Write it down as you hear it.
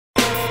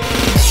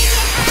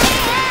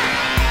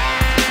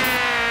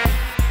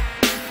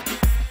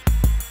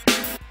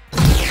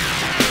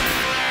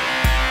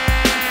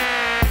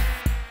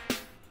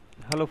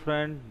Hello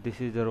friend,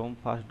 this is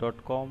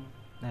fast.com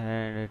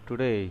and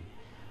today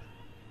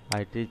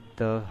I teach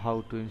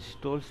how to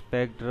install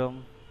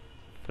Spectrum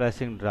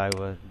flashing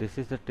driver. This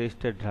is the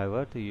tested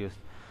driver to use.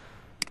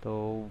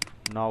 So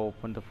now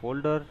open the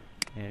folder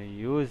and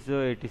use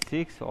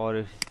 86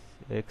 or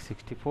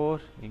x64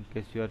 in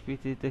case your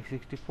PC is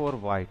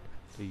x64 byte.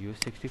 So use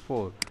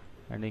 64,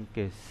 and in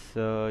case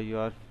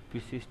your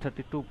PC is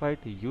 32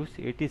 byte, use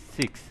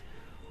 86.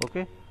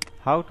 Okay,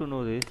 how to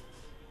know this?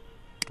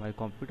 My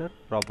computer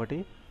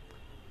property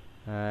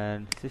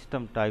and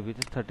system type is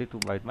 32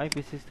 byte. My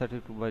PC is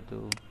 32 byte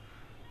too.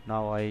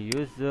 Now I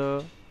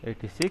use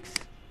 86.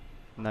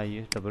 Now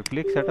use double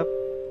click setup,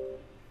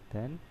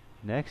 then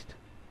next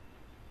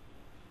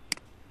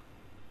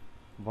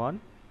 1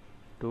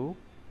 2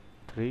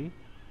 3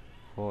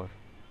 4.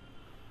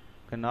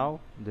 Okay, now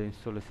the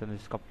installation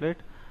is complete.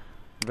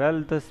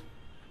 Well, the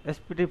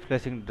SPD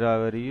flashing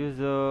driver use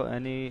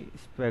any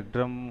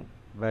Spectrum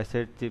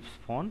Based chips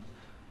phone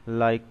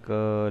like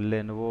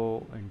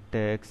Lenovo,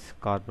 Intex,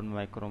 Carbon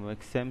Micromax,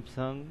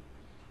 Samsung,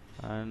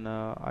 and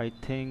I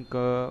think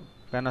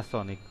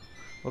Panasonic.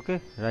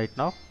 Okay, right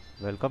now,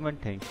 welcome and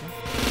thank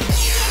you.